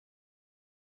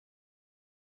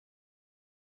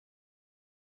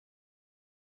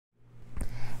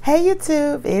Hey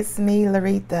YouTube, it's me,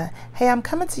 Laretha. Hey, I'm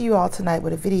coming to you all tonight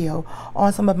with a video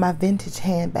on some of my vintage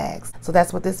handbags. So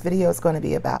that's what this video is going to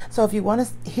be about. So if you want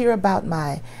to hear about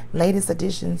my latest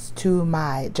additions to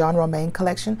my John Romain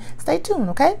collection, stay tuned,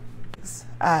 okay?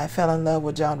 I fell in love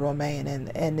with John Romain,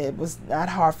 and it was not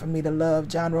hard for me to love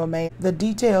John Romain. The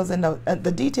details in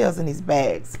the details in these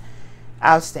bags,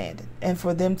 outstanding, and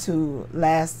for them to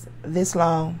last this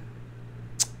long,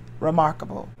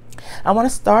 remarkable. I want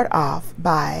to start off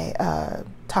by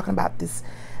talking about this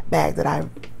bag that I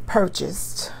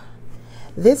purchased.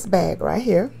 This bag right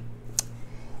here,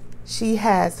 she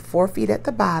has 4 feet at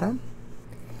the bottom.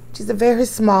 She's a very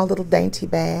small little dainty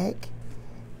bag.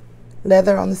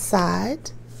 Leather on the side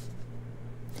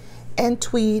and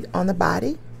tweed on the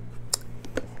body.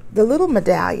 The little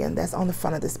medallion that's on the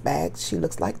front of this bag, she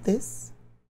looks like this.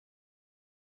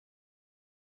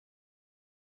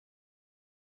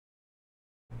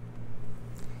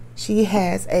 She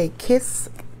has a kiss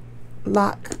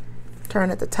lock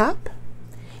turn at the top,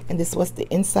 and this is what the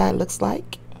inside looks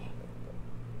like.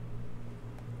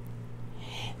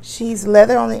 She's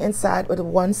leather on the inside with a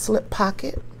 1 slip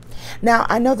pocket. Now,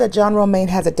 I know that John Romain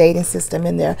has a dating system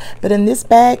in there, but in this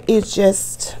bag, it's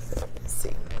just, let's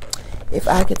see if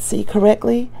I could see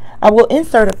correctly. I will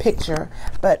insert a picture,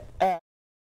 but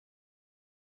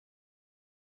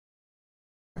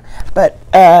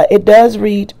it does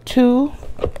read 2.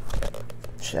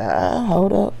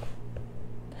 Hold up.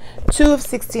 2 of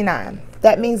 69.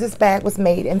 That means this bag was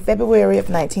made in February of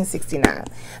 1969.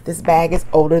 This bag is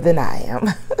older than I am.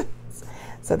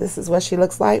 So this is what she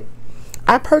looks like.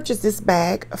 I purchased this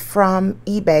bag from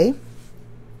eBay,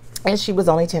 and she was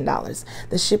only $10.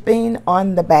 The shipping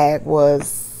on the bag was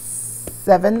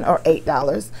 $7 or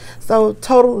 $8. So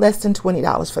total less than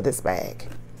 $20 for this bag.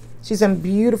 She's in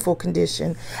beautiful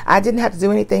condition. I didn't have to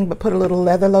do anything but put a little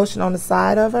leather lotion on the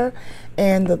side of her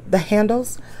and the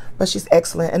handles, but she's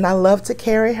excellent, and I love to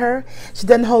carry her. She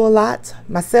doesn't hold a lot.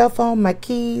 My cell phone, my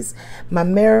keys, my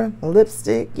mirror, my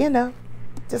lipstick, you know,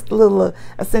 just the little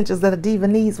essentials that a diva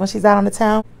needs when she's out on the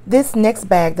town. This next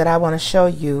bag that I want to show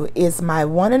you is my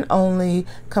one and only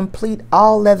complete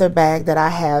all leather bag that I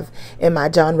have in my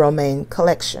John Romain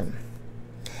collection.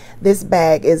 This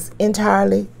bag is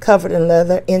entirely covered in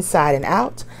leather inside and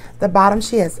out. The bottom,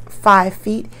 she has 5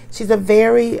 feet. She's a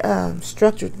very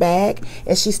structured bag,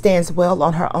 and she stands well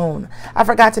on her own. I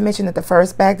forgot to mention that the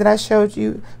first bag that I showed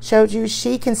you,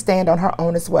 she can stand on her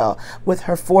own as well with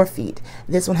her 4 feet.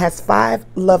 This one has 5.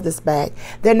 Love this bag.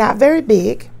 They're not very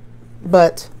big,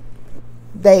 but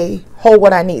they hold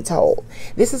what I need to hold.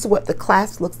 This is what the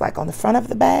clasp looks like on the front of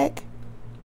the bag.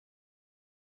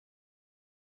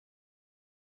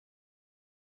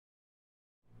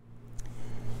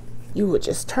 You would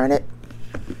just turn it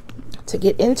to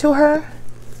get into her,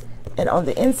 and on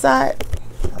the inside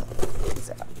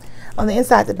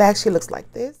the bag, she looks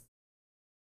like this.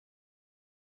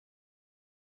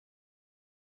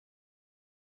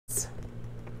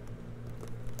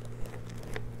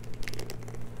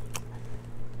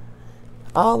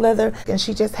 All leather, and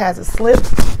she just has a slip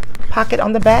pocket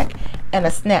on the back and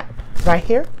a snap right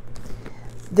here.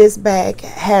 This bag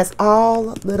has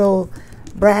all little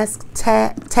brass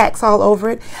tacks all over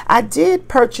it. I did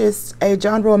purchase a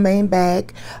John Romain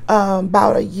bag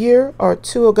about a year or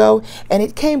 2 ago, and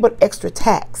it came with extra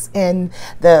tacks, and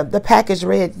the package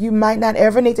read, you might not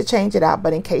ever need to change it out,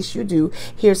 but in case you do,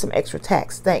 here's some extra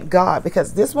tacks. Thank God,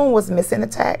 because this one was missing a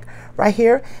tack right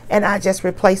here, and I just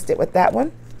replaced it with that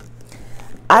one.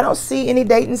 I don't see any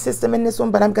dating system in this one,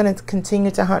 but I'm going to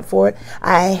continue to hunt for it.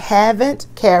 I haven't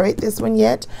carried this one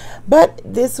yet, but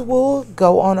this will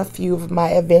go on a few of my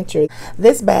adventures.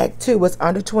 This bag too was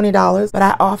under $20, but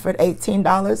I offered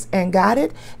 $18 and got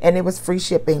it, and it was free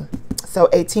shipping. So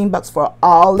 18 bucks for an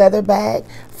all leather bag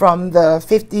from the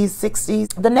 50s, 60s.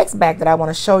 The next bag that I want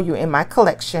to show you in my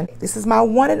collection, this is my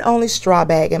one and only straw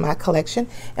bag in my collection,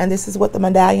 and this is what the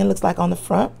medallion looks like on the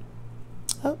front.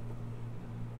 Oh.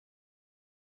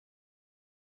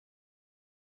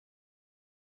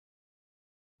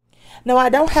 Now, I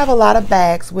don't have a lot of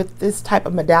bags with this type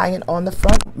of medallion on the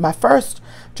front. My first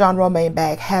John Romain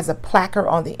bag has a placard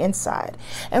on the inside.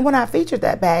 And when I featured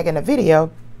that bag in a video,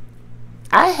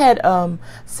 I had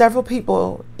several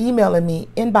people emailing me,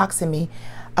 inboxing me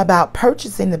about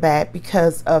purchasing the bag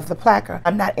because of the placard.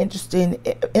 I'm not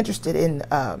interested in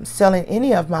selling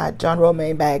any of my John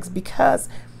Romain bags because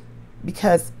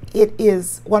it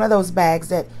is one of those bags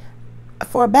that,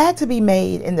 for a bag to be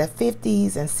made in the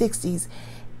 50s and 60s,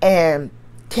 and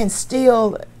can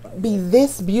still be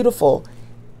this beautiful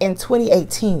in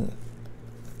 2018.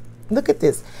 Look at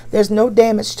this. There's no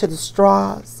damage to the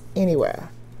straws anywhere.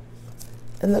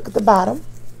 And look at the bottom.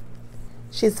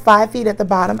 She's 5 feet at the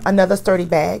bottom, another sturdy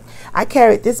bag. I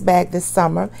carried this bag this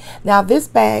summer. Now this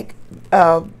bag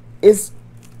is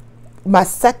my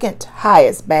second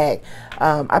highest bag.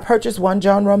 I purchased one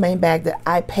John Romain bag that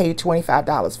I paid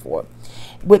 $25 for.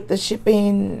 With the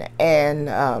shipping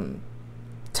and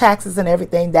taxes and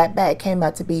everything, that bag came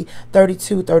out to be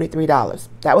 $32, $33.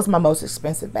 That was my most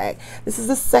expensive bag. This is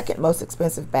the second most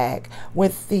expensive bag.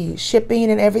 With the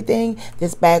shipping and everything,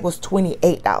 this bag was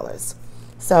 $28.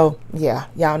 So yeah,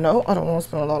 y'all know I don't want to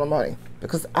spend a lot of money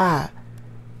because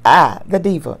the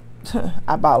diva,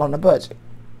 I ball on a budget.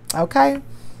 Okay.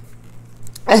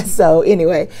 And so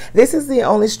anyway, this is the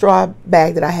only straw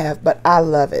bag that I have, but I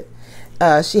love it.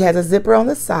 She has a zipper on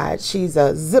the side. She's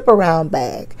a zip around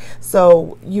bag.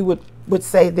 So you would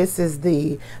say this is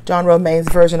the John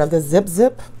Romain's version of the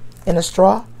zip in a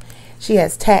straw. She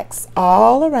has tacks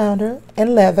all around her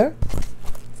and leather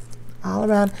all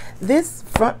around. This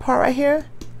front part right here,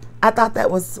 I thought that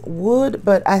was wood,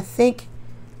 but I think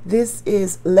this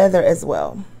is leather as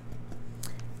well.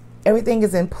 Everything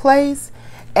is in place.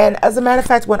 And as a matter of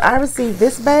fact, when I received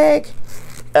this bag,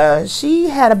 she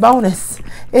had a bonus.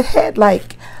 It had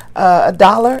like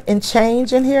 $1 and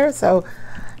change in here, so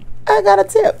I got a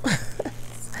tip.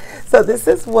 So this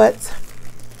is what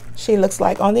she looks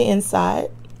like on the inside.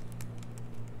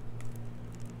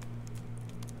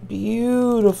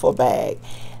 Beautiful bag.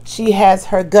 She has,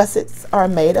 her gussets are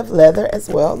made of leather as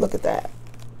well. Look at that.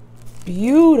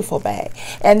 Beautiful bag.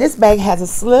 And this bag has a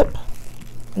slip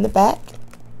in the back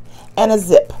and a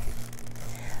zip.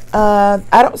 I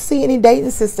don't see any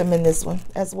dating system in this one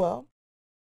as well.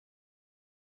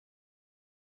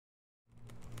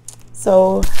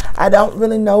 So I don't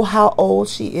really know how old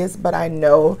she is, but I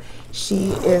know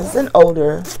she is an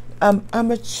older, a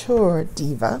mature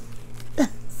diva.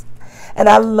 And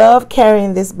I love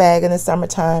carrying this bag in the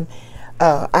summertime.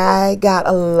 I got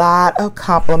a lot of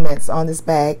compliments on this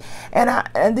bag,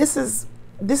 and this is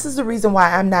the reason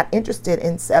why I'm not interested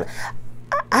in selling.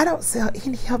 I don't sell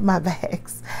any of my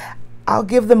bags. I'll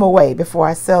give them away before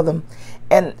I sell them.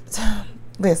 And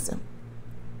listen,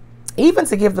 even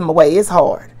to give them away is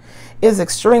hard. It's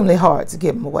extremely hard to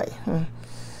give them away.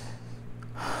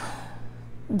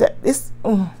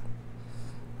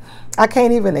 I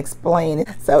can't even explain it.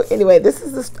 So anyway, this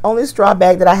is the only straw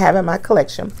bag that I have in my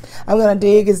collection. I'm going to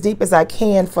dig as deep as I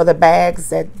can for the bags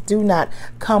that do not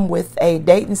come with a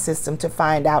dating system to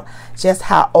find out just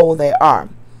how old they are.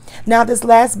 Now, this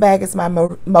last bag is my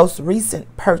most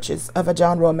recent purchase of a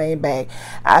John Romain bag.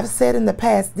 I've said in the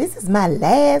past, this is my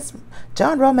last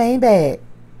John Romain bag.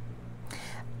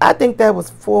 I think that was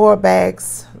 4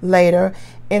 bags later.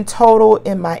 In total,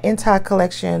 in my entire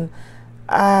collection,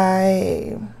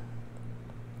 I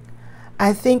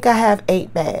think I have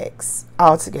 8 bags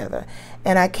altogether,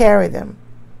 and I carry them.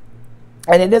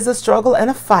 And it is a struggle and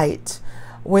a fight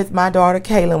with my daughter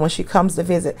Kaylin when she comes to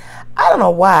visit. I don't know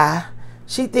why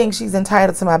she thinks she's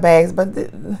entitled to my bags, but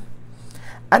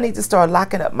I need to start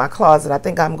locking up my closet. I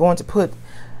think I'm going to put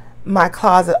my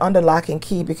closet under lock and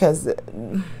key because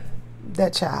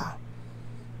that child.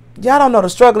 Y'all don't know the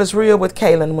struggle is real with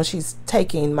Kaylin when she's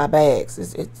taking my bags.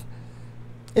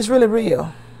 It's really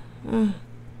real.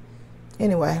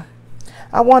 Anyway,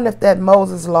 I wonder if that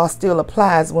Moses law still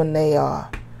applies when they are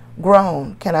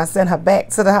grown. Can I send her back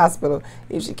to the hospital?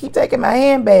 If she keep taking my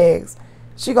handbags,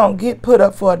 she gonna get put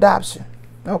up for adoption.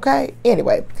 Okay,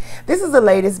 anyway, this is the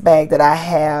latest bag that I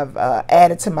have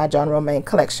added to my John Romain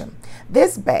collection.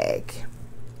 This bag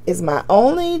is my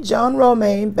only John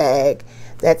Romain bag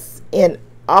that's in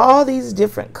all these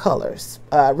different colors,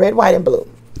 red, white, and blue.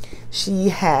 She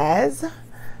has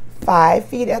 5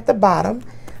 feet at the bottom.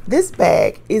 This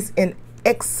bag is in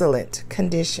excellent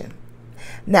condition.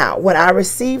 Now, when I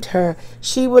received her,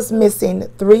 she was missing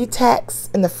 3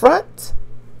 tacks in the front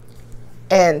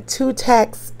and 2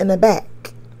 tacks in the back.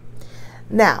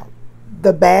 Now,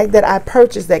 the bag that I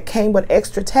purchased that came with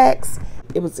extra tacks,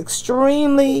 it was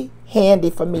extremely handy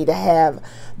for me to have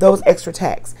those extra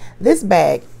tacks. This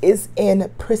bag is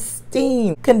in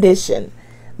pristine condition.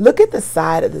 Look at the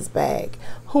side of this bag.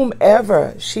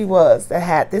 Whomever she was that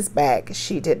had this bag,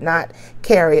 she did not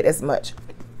carry it as much.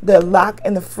 The lock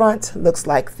in the front looks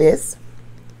like this.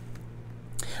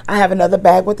 I have another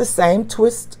bag with the same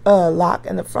twist lock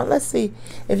in the front. Let's see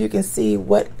if you can see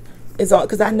what is on,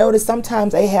 because I noticed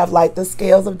sometimes they have like the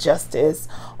scales of justice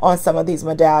on some of these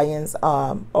medallions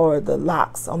or the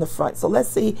locks on the front. So let's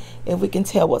see if we can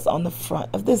tell what's on the front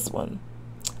of this one.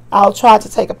 I'll try to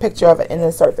take a picture of it and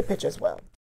insert the picture as well.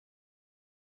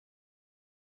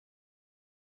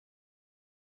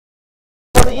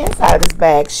 On the inside of this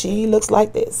bag, she looks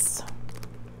like this.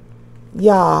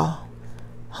 Y'all,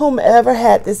 whomever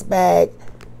had this bag,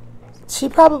 she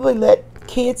probably let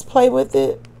kids play with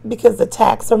it because the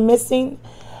tacks are missing,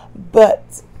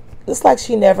 but it's like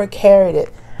she never carried it.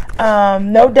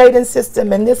 No dating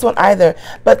system in this one either,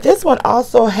 but this one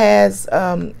also has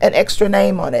an extra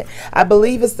name on it. I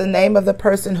believe it's the name of the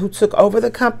person who took over the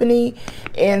company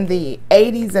in the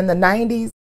 80s and the 90s.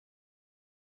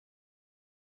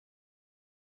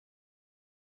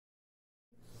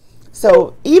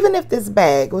 So even if this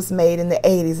bag was made in the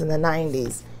 80s and the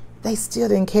 90s, they still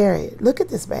didn't carry it. Look at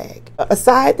this bag.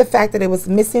 Aside the fact that it was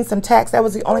missing some tacks, that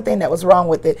was the only thing that was wrong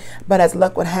with it. But as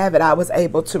luck would have it, I was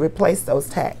able to replace those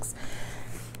tacks.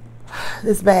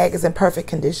 This bag is in perfect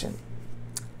condition.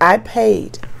 I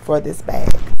paid for this bag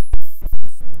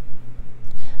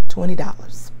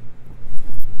 $20.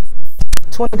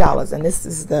 $20, and this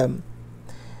is the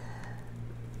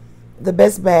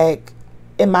best bag,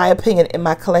 in my opinion, in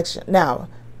my collection. Now,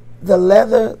 the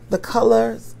leather, the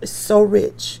colors is so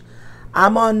rich.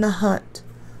 I'm on the hunt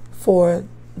for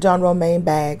John Romain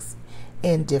bags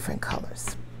in different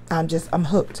colors. I'm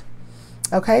hooked.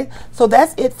 Okay, so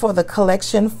that's it for the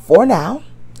collection for now,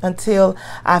 until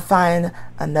I find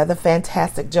another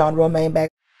fantastic John Romain bag.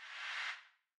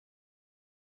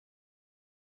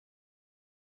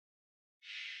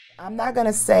 I'm not going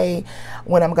to say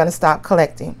when I'm going to stop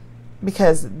collecting,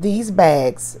 because these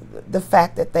bags, the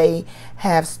fact that they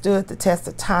have stood the test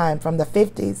of time from the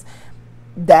 50s,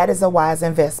 that is a wise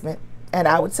investment. And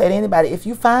I would say to anybody, if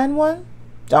you find one,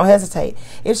 don't hesitate.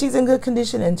 If she's in good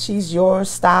condition and she's your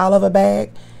style of a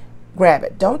bag, grab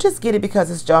it. Don't just get it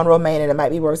because it's John Romain and it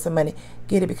might be worth some money.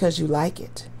 Get it because you like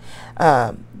it.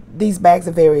 These bags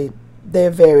are very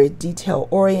detail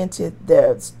oriented.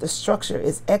 The structure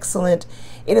is excellent.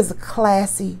 It is a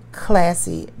classy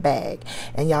bag,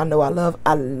 and y'all know I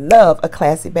love a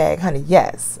classy bag, honey.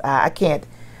 Yes, I can't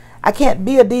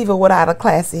be a diva without a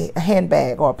classy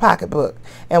handbag or a pocketbook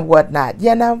and whatnot,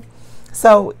 you know.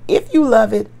 So if you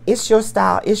love it, it's your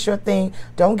style, it's your thing.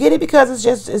 Don't get it because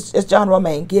it's John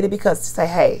Romain. Get it because say,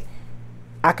 hey,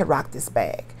 I could rock this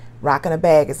bag. Rocking a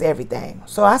bag is everything.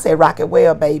 So I say rock it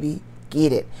well, baby.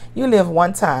 Get it. You live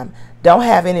one time. Don't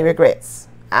have any regrets.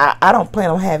 I don't plan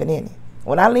on having any.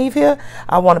 When I leave here,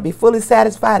 I want to be fully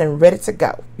satisfied and ready to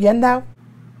go. You know?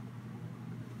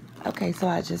 Okay, so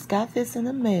I just got this in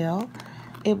the mail.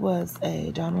 It was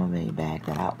a John Romain bag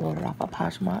that I ordered off of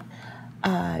Poshmark.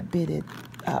 I bid it,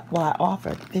 I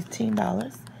offered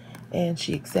 $15, and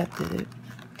she accepted it.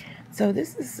 So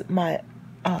this is my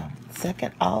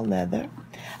second all leather.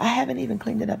 I haven't even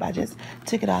cleaned it up. I just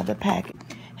took it out of the packet.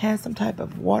 Has some type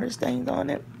of water stains on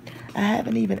it. I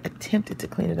haven't even attempted to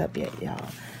clean it up yet,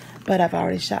 y'all. But I've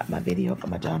already shot my video for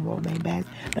my John Romain bag.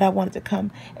 But I wanted to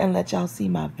come and let y'all see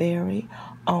my very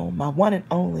own, my one and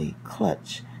only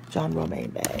clutch John Romain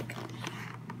bag.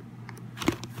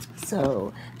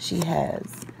 So she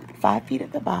has 5 feet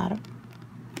at the bottom.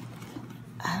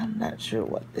 I'm not sure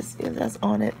what this is that's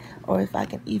on it, or if I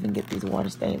can even get these water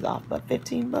stains off. But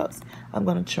 $15, I'm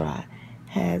gonna try.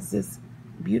 Has this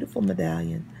beautiful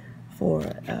medallion for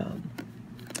the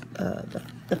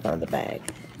front of the bag.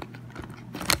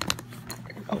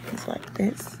 It opens like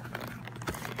this.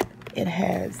 It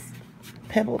has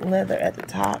pebbled leather at the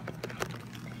top,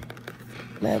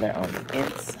 leather on the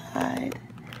inside,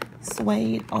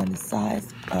 suede on the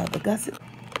sides of the gusset.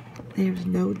 There's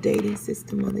no dating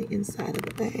system on the inside of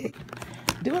the bag.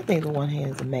 Doing things with one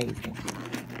hand is amazing.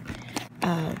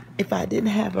 If I didn't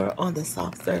have her on the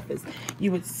soft surface,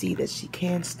 you would see that she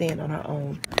can stand on her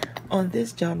own. On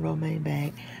this John Romain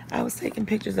bag, I was taking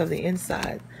pictures of the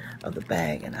inside of the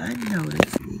bag, and I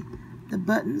noticed the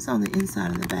buttons on the inside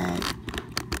of the bag,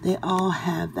 they all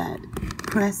have that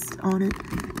crest on it.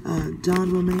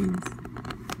 John Romain's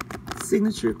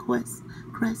signature crest,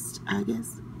 I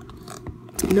guess.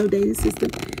 No dating system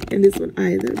in this one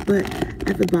either, but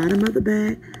at the bottom of the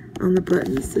bag, on the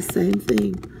buttons, the same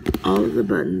thing. All of the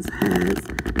buttons has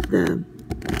the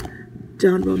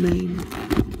John Romain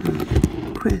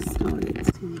crest on it.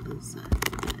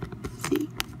 See?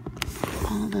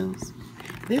 All of those.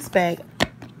 This bag,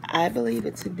 I believe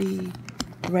it to be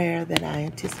rarer than I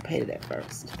anticipated at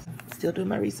first. Still doing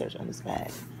my research on this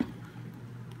bag.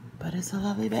 But it's a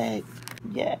lovely bag.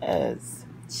 Yes.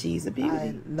 She's a beauty.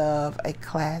 I love a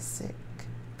classy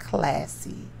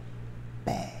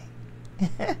bag.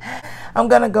 I'm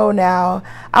gonna go now.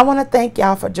 I want to thank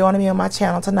y'all for joining me on my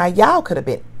channel tonight. Y'all could have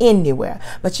been anywhere,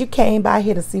 but you came by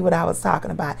here to see what I was talking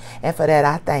about, and for that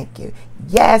I thank you.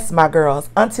 Yes, my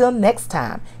girls, until next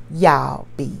time, y'all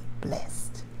be blessed.